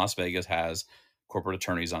International in Las Vegas has corporate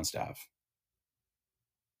attorneys on staff.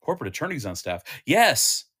 Corporate attorneys on staff.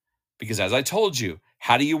 Yes. Because as I told you,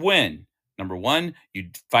 how do you win? Number 1, you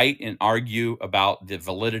fight and argue about the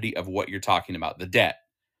validity of what you're talking about, the debt.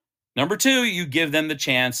 Number 2, you give them the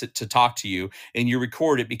chance to talk to you and you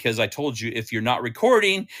record it because I told you if you're not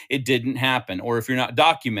recording, it didn't happen. Or if you're not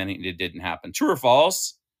documenting, it didn't happen. True or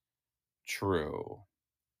false? True.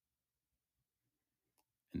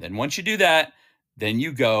 And then once you do that, then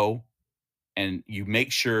you go and you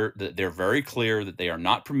make sure that they're very clear that they are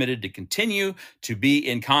not permitted to continue to be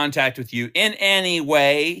in contact with you in any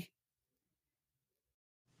way.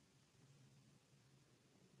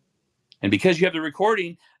 And because you have the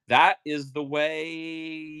recording, that is the way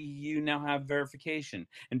you now have verification.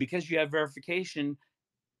 And because you have verification,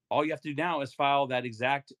 all you have to do now is file that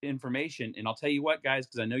exact information. And I'll tell you what, guys,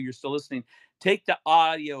 because I know you're still listening, take the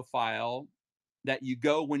audio file that you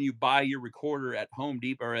go when you buy your recorder at Home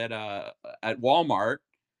Depot or at Walmart,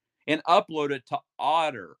 and upload it to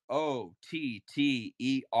Otter, OTTER.ai.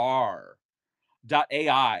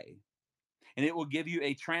 And it will give you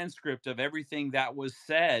a transcript of everything that was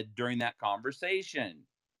said during that conversation.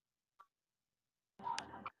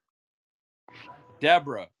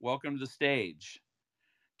 Deborah, welcome to the stage.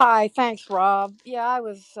 Hi, thanks, Rob. Yeah, I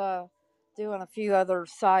was doing a few other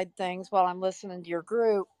side things while I'm listening to your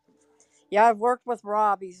group. Yeah, I've worked with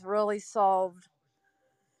Rob. He's really solved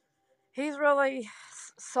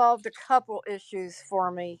a couple issues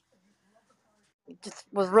for me. It just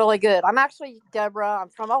was really good. I'm actually Deborah. I'm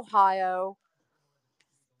from Ohio.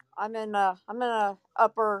 I'm in a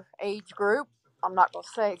upper age group. I'm not gonna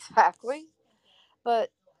say exactly,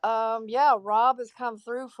 but yeah, Rob has come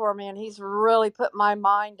through for me, and he's really put my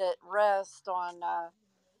mind at rest on.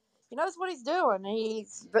 He knows what he's doing.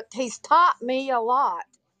 He's taught me a lot.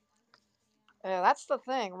 That's the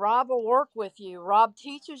thing. Rob will work with you. Rob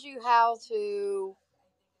teaches you how to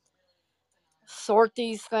sort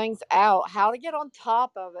these things out, how to get on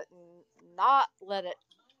top of it and not let it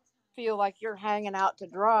feel like you're hanging out to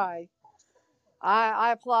dry.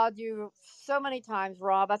 I applaud you so many times,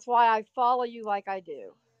 Rob. That's why I follow you like I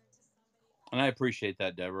do. And I appreciate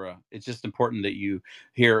that, Deborah. It's just important that you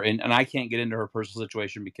hear, and I can't get into her personal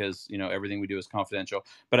situation because, everything we do is confidential.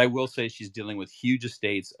 But I will say she's dealing with huge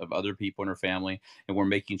estates of other people in her family. And we're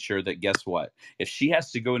making sure that, guess what? If she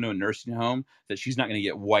has to go into a nursing home, that she's not going to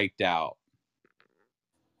get wiped out.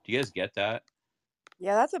 Do you guys get that?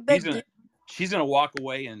 Yeah, that's a She's big deal. gonna she's gonna walk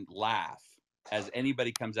away and laugh as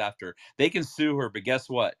anybody comes after her. They can sue her, but guess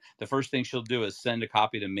what? The first thing she'll do is send a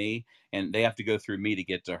copy to me, and they have to go through me to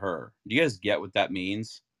get to her. Do you guys get what that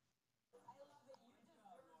means?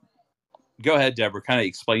 Go ahead, Deborah. Kind of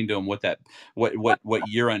explain to them what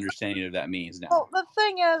your understanding of that means now. Well, the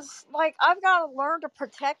thing is, like, I've got to learn to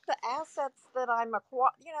protect the assets that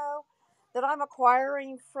that I'm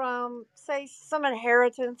acquiring from, say, some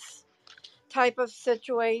inheritance type of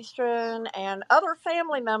situation, and other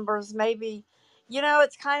family members. Maybe,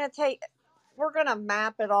 it's kind of take. We're gonna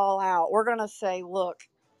map it all out. We're gonna say, look,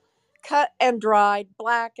 cut and dried,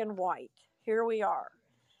 black and white. Here we are,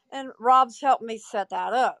 and Rob's helped me set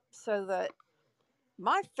that up so that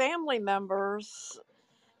my family members,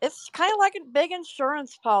 it's kind of like a big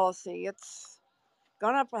insurance policy. It's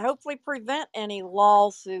gonna hopefully prevent any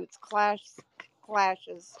lawsuits,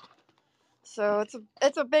 clashes. So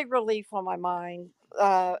it's a big relief on my mind,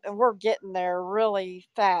 and we're getting there really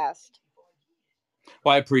fast.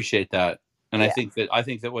 Well, I appreciate that, and Yeah, I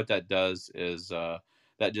think that what that does is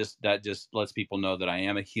that just lets people know that I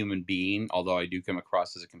am a human being, although I do come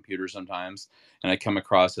across as a computer sometimes, and I come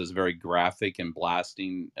across as very graphic and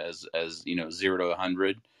blasting as 0 to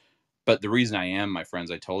 100. But the reason I am, my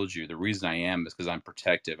friends, I told you, the reason I am is because I'm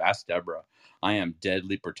protective. Ask Deborah. I am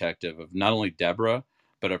deadly protective of not only Deborah,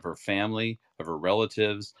 but of her family, of her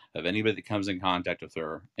relatives, of anybody that comes in contact with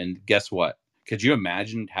her. And guess what? Could you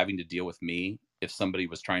imagine having to deal with me if somebody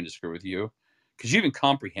was trying to screw with you? Could you even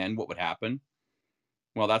comprehend what would happen?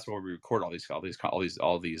 Well, that's why we record all these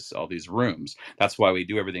rooms. That's why we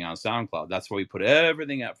do everything on SoundCloud. That's why we put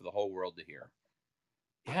everything out for the whole world to hear.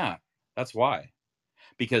 Yeah, that's why.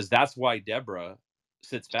 Because that's why Deborah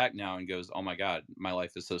sits back now and goes, "Oh my God, my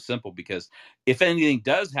life is so simple." Because if anything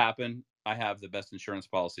does happen, I have the best insurance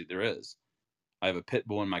policy there is. I have a pit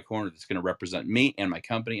bull in my corner that's going to represent me and my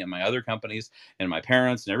company and my other companies and my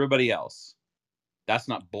parents and everybody else. That's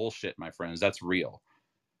not bullshit, my friends. That's real.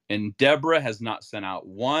 And Deborah has not sent out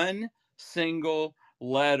one single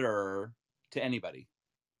letter to anybody.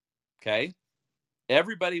 Okay?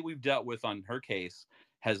 Everybody we've dealt with on her case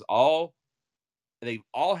has all they've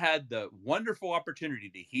all had the wonderful opportunity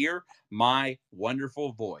to hear my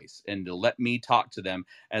wonderful voice and to let me talk to them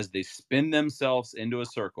as they spin themselves into a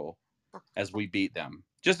circle as we beat them,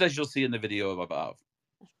 just as you'll see in the video above.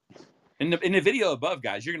 In the video above,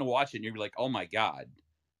 guys, you're going to watch it and you're like, oh my God,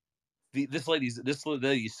 this lady's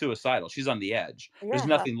suicidal. She's on the edge. There's yeah.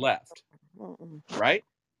 nothing left, Mm-mm. right?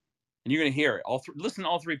 And you're going to hear it listen to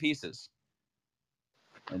all three pieces.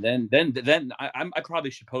 And then I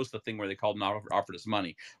probably should post the thing where they called and offered us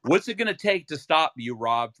money. What's it going to take to stop you,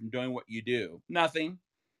 Rob, from doing what you do? Nothing,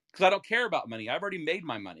 because I don't care about money. I've already made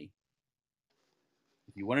my money.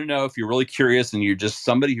 If you want to know, if you're really curious and you're just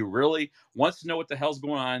somebody who really wants to know what the hell's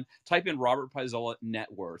going on, type in Robert Paisola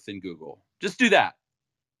net worth in Google. Just do that.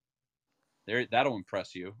 That'll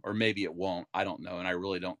impress you, or maybe it won't. I don't know, and I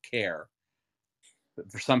really don't care.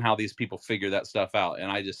 But for somehow these people figure that stuff out,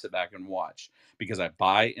 and I just sit back and watch because I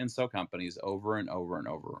buy and sell companies over and over and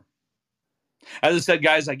over. As I said,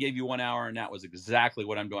 guys, I gave you 1 hour, and that was exactly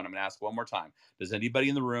what I'm doing. I'm going to ask one more time. Does anybody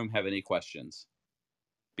in the room have any questions?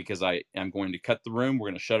 because I am going to cut the room. We're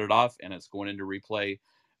going to shut it off, and it's going into replay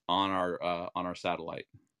on our satellite.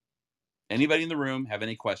 Anybody in the room have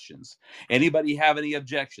any questions? Anybody have any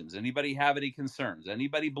objections? Anybody have any concerns?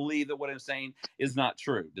 Anybody believe that what I'm saying is not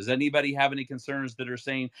true? Does anybody have any concerns that are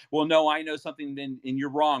saying, well, no, I know something and you're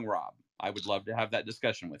wrong, Rob? I would love to have that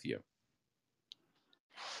discussion with you.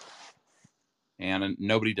 And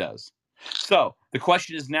nobody does. So the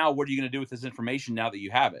question is now, what are you going to do with this information now that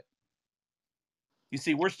you have it? You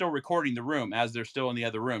see, we're still recording the room as they're still in the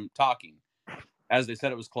other room talking, as they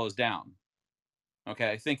said it was closed down.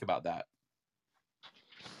 Okay, think about that.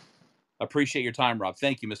 Appreciate your time, Rob.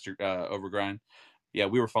 Thank you, Mr. Overgrind. Yeah,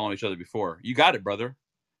 we were following each other before. You got it, brother.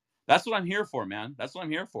 That's what I'm here for, man. That's what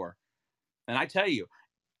I'm here for. And I tell you,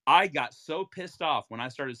 I got so pissed off when I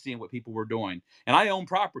started seeing what people were doing. And I own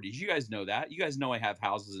properties. You guys know that. You guys know I have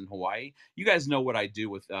houses in Hawaii. You guys know what I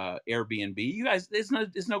do with Airbnb. You guys,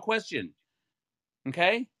 it's no question.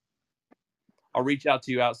 Okay? I'll reach out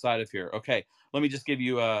to you outside of here. Okay. Let me just give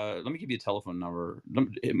you a telephone number.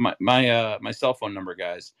 My cell phone number,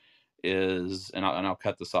 guys, is, and I'll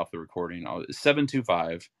cut this off the recording.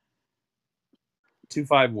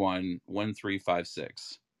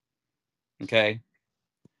 725-251-1356. Okay.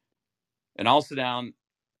 And I'll sit down.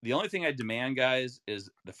 The only thing I demand, guys, is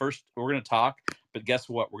we're going to talk, but guess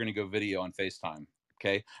what? We're going to go video on FaceTime.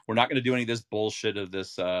 Okay. We're not going to do any of this bullshit of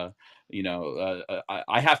this, I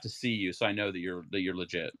have to see you, so I know that you're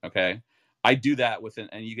legit. Okay. I do that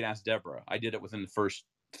and you can ask Deborah. I did it within the first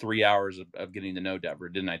 3 hours of getting to know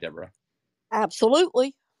Deborah. Didn't I, Deborah?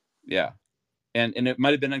 Absolutely. Yeah. And it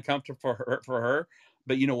might've been uncomfortable for her,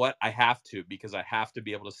 but you know what? I have to, because I have to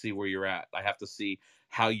be able to see where you're at. I have to see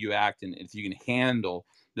how you act and if you can handle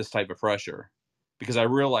this type of pressure, because I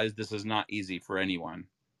realize this is not easy for anyone.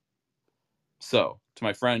 So to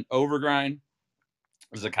my friend Overgrind,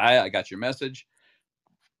 Zakiah, I got your message.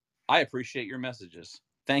 I appreciate your messages.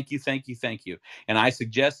 Thank you, thank you, thank you. And I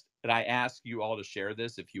suggest that I ask you all to share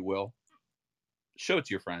this, if you will. Show it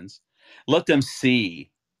to your friends. Let them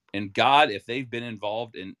see. And God, if they've been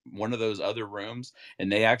involved in one of those other rooms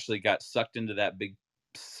and they actually got sucked into that big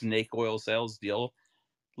snake oil sales deal,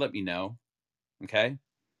 let me know. Okay?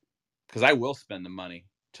 Because I will spend the money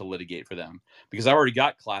to litigate for them, because I already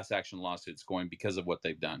got class action lawsuits going because of what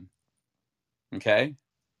they've done. Okay?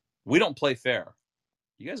 We don't play fair.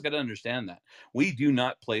 You guys got to understand that. We do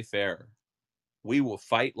not play fair. We will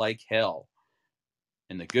fight like hell.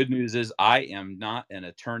 And the good news is I am not an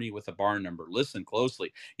attorney with a bar number. Listen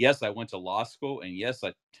closely. Yes, I went to law school, and yes,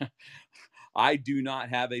 I do not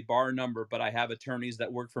have a bar number, but I have attorneys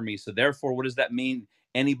that work for me. So therefore, what does that mean?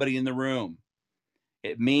 Anybody in the room?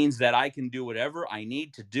 It means that I can do whatever I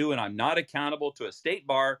need to do, and I'm not accountable to a state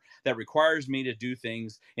bar that requires me to do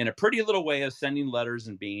things in a pretty little way of sending letters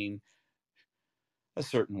and being a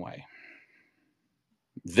certain way.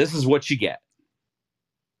 This is what you get.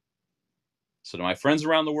 So to my friends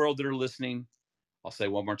around the world that are listening, I'll say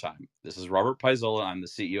one more time. This is Robert Paisola. I'm the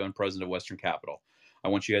CEO and president of Western Capital. I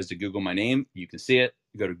want you guys to Google my name. You can see it.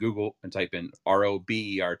 Go to Google and type in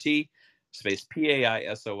ROBERT space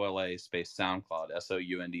PAISOLA space SoundCloud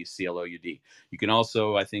SOUNDCLOUD. You can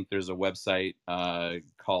also, I think there's a website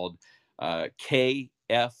called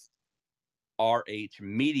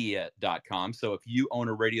KFRHmedia.com. So if you own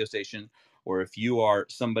a radio station, or if you are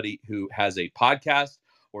somebody who has a podcast,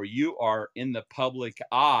 or you are in the public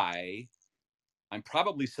eye, I'm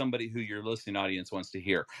probably somebody who your listening audience wants to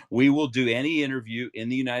hear. We will do any interview in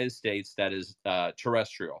the United States that is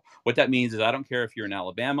terrestrial. What that means is I don't care if you're in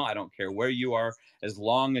Alabama. I don't care where you are. As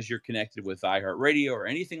long as you're connected with iHeartRadio or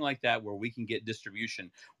anything like that where we can get distribution,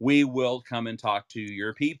 we will come and talk to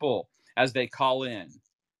your people as they call in.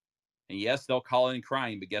 And yes, they'll call in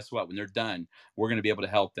crying, but guess what? When they're done, we're going to be able to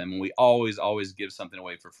help them. And we always, always give something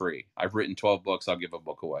away for free. I've written 12 books. I'll give a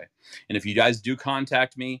book away. And if you guys do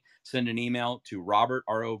contact me, send an email to Robert,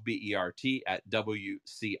 ROBERT, at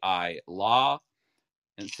WCI Law,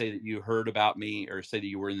 and say that you heard about me, or say that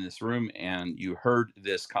you were in this room and you heard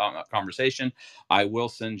this conversation. I will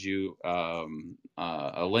send you a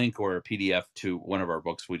link or a PDF to one of our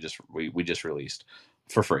books we just released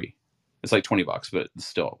for free. It's like $20, but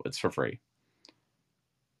still, it's for free.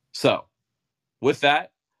 So with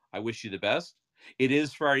that, I wish you the best. It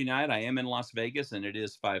is Friday night. I am in Las Vegas, and it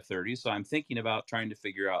is 5:30. So I'm thinking about trying to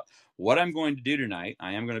figure out what I'm going to do tonight.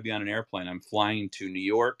 I am going to be on an airplane. I'm flying to New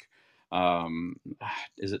York.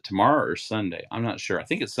 Is it tomorrow or Sunday? I'm not sure. I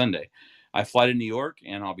think it's Sunday. I fly to New York,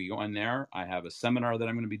 and I'll be going there. I have a seminar that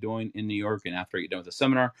I'm going to be doing in New York. And after I get done with the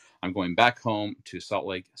seminar, I'm going back home to Salt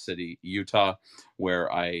Lake City, Utah, where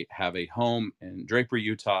I have a home in Draper,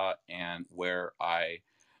 Utah, and where I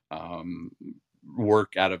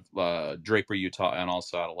work out of Draper, Utah, and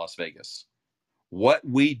also out of Las Vegas. What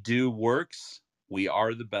we do works. We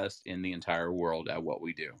are the best in the entire world at what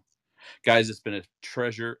we do. Guys, it's been a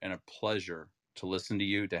treasure and a pleasure to listen to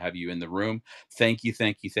you, to have you in the room. Thank you,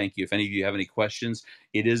 thank you, thank you. If any of you have any questions,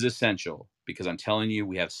 it is essential, because I'm telling you,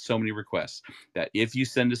 we have so many requests, that if you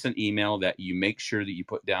send us an email, that you make sure that you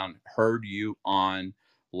put down "heard you online"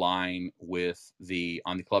 with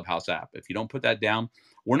on the Clubhouse app. If you don't put that down,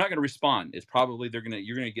 we're not going to respond. It's probably you're going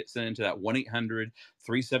to get sent into that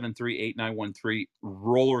 1-800-373-8913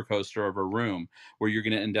 roller coaster of a room, where you're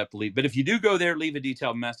going to end up leave. But if you do go there, leave a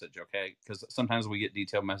detailed message, okay? Because sometimes we get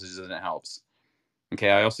detailed messages and it helps. Okay,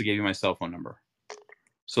 I also gave you my cell phone number.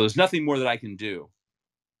 So there's nothing more that I can do.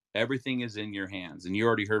 Everything is in your hands. And you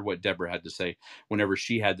already heard what Deborah had to say whenever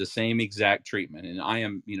she had the same exact treatment. And I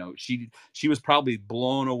am, she was probably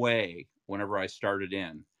blown away whenever I started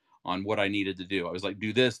in on what I needed to do. I was like,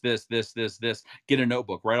 do this, this, this, this, this, get a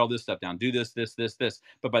notebook, write all this stuff down, do this, this, this, this.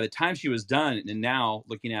 But by the time she was done, and now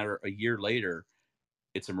looking at her a year later,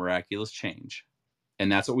 it's a miraculous change.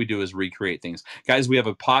 And that's what we do, is recreate things. Guys, we have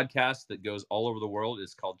a podcast that goes all over the world.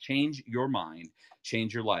 It's called Change Your Mind,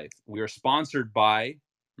 Change Your Life. We are sponsored by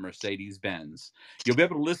Mercedes-Benz. You'll be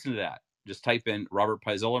able to listen to that. Just type in Robert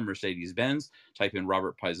Paisola, Mercedes-Benz, type in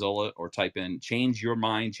Robert Paisola, or type in Change Your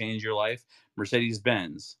Mind, Change Your Life,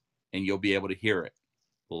 Mercedes-Benz, and you'll be able to hear it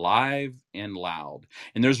live and loud.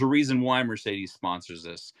 And there's a reason why Mercedes sponsors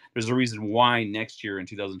this. There's a reason why next year in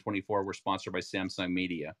 2024, we're sponsored by Samsung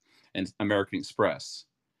Media and American Express,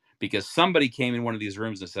 because somebody came in one of these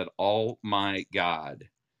rooms and said, "Oh my God."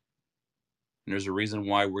 And there's a reason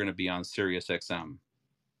why we're going to be on Sirius XM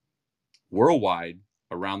worldwide,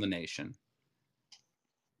 around the nation,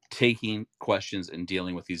 taking questions and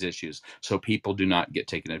dealing with these issues, so people do not get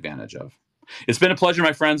taken advantage of. It's been a pleasure,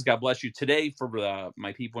 my friends. God bless you. Today, for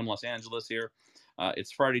my people in Los Angeles here,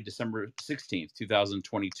 it's Friday, December 16th,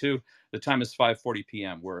 2022. The time is 5:40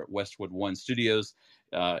 p.m. We're at Westwood One Studios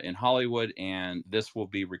in Hollywood, and this will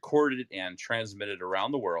be recorded and transmitted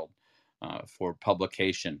around the world for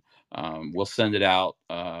publication. We'll send it out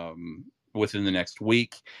within the next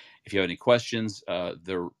week. If you have any questions,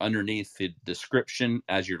 they're underneath the description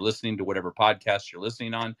as you're listening to whatever podcast you're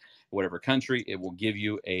listening on, whatever country. It will give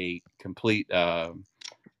you a complete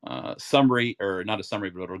summary, or not a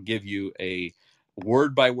summary, but it'll give you a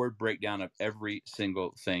word-by-word breakdown of every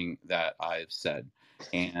single thing that I've said.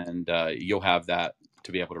 And you'll have that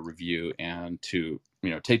to be able to review and to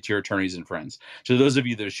take to your attorneys and friends. To those of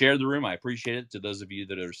you that have shared the room, I appreciate it. To those of you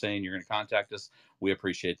that are saying you're going to contact us, we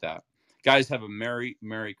appreciate that. Guys, have a Merry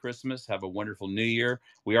Christmas. Have a wonderful New Year.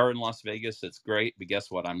 We are in Las Vegas. It's great. But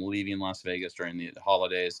guess what? I'm leaving Las Vegas during the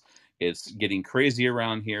holidays. It's getting crazy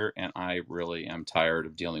around here, and I really am tired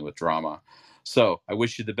of dealing with drama. So I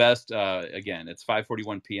wish you the best. Again, it's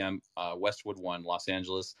 5:41 p.m. Westwood One, Los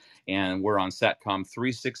Angeles, and we're on Satcom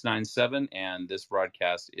 3697, and this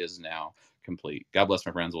broadcast is now complete. God bless,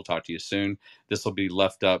 my friends. We'll talk to you soon. This will be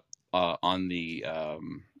left up on the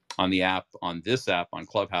app, on this app, on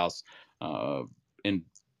Clubhouse. And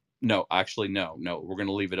no, actually, no, we're going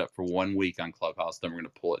to leave it up for 1 week on Clubhouse. Then we're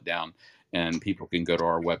going to pull it down, and people can go to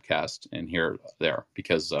our webcast and hear it there,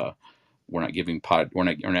 because we're not giving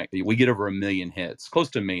we get over 1 million hits,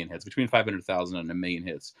 close to 1 million hits, between 500,000 and 1 million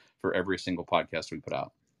hits for every single podcast we put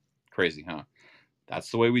out. Crazy, huh?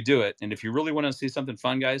 That's the way we do it. And if you really want to see something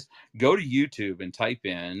fun, guys, go to YouTube and type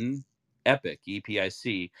in EPIC,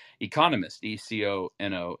 EPIC, Economist,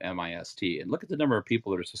 ECONOMIST, and look at the number of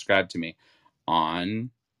people that are subscribed to me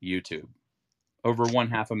on YouTube. Over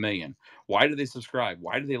 500,000. Why do they subscribe?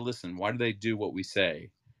 Why do they listen? Why do they do what we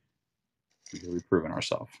say? Because we've proven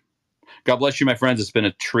ourselves. God bless you, my friends. It's been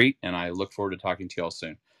a treat, and I look forward to talking to you all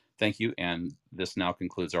soon. Thank you. And this now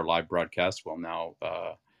concludes our live broadcast. We'll now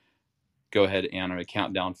go ahead and I'm going to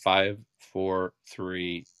count down 5, 4,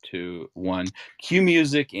 3, 2, 1. Cue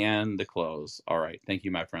music and the close. All right. Thank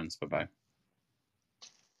you, my friends. Bye-bye.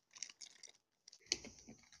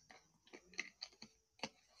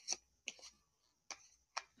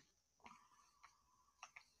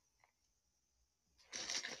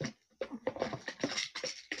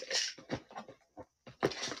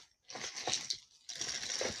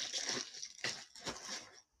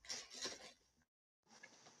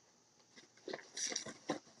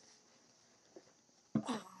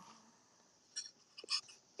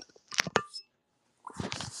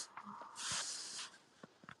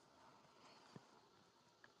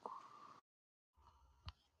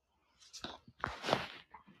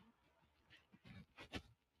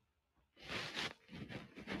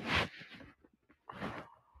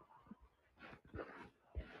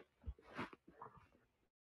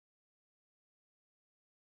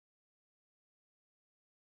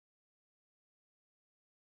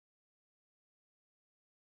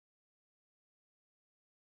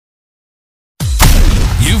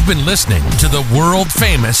 been listening to the world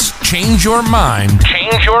famous Change Your Mind,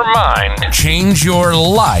 Change Your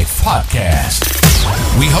Life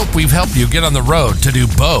podcast. We hope we've helped you get on the road to do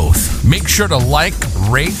both. Make sure to like,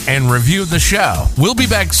 rate, and review the show. We'll be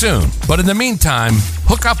back soon, but in the meantime,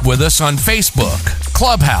 hook up with us on Facebook,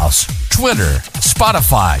 Clubhouse, Twitter,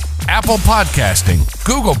 Spotify, Apple Podcasting,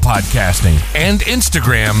 Google Podcasting, and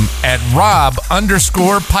Instagram at Rob_Paisola.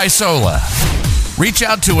 Reach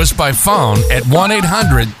out to us by phone at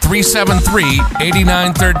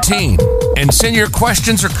 1-800-373-8913 and send your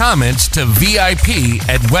questions or comments to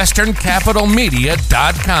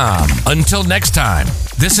VIP@westerncapitalmedia.com. Until next time,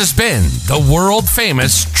 this has been the world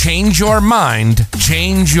famous Change Your Mind,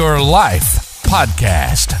 Change Your Life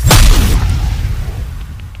podcast.